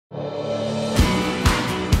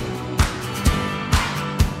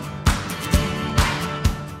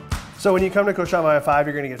So when you come to COCHON555,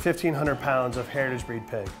 you're going to get 1,500 pounds of heritage breed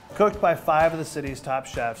pig, cooked by 5 of the city's top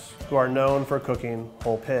chefs who are known for cooking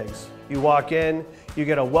whole pigs. You walk in, you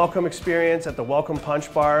get a welcome experience at the Welcome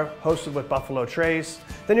Punch Bar, hosted with Buffalo Trace.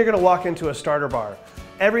 Then you're going to walk into a starter bar.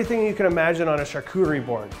 Everything you can imagine on a charcuterie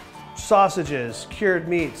board. Sausages, cured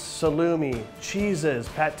meats, salumi, cheeses,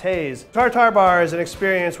 pâtés. Tartare Bar is an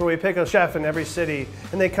experience where we pick a chef in every city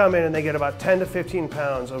and they come in and they get about 10 to 15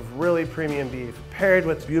 pounds of really premium beef paired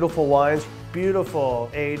with beautiful wines, beautiful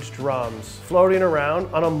aged rums floating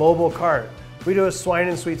around on a mobile cart. We do a swine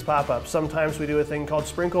and sweets pop-up. Sometimes we do a thing called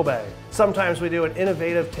Sprinkle Bay. Sometimes we do an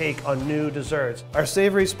innovative take on new desserts. Our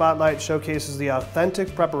Savory Spotlight showcases the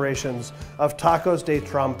authentic preparations of tacos de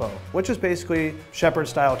trompo, which is basically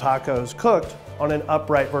shepherd-style tacos cooked on an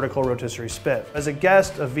upright vertical rotisserie spit. As a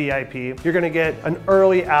guest of VIP, you're gonna get an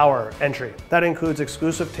early hour entry. That includes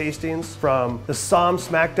exclusive tastings from the Somm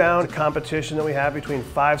Smackdown competition that we have between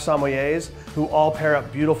 5 sommeliers who all pair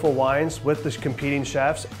up beautiful wines with the competing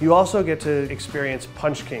chefs. You also get to experience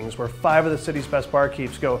Punch Kings, where 5 of the city's best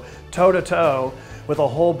barkeeps go toe-to-toe with a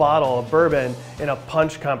whole bottle of bourbon in a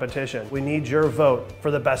punch competition. We need your vote for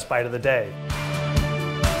the best bite of the day.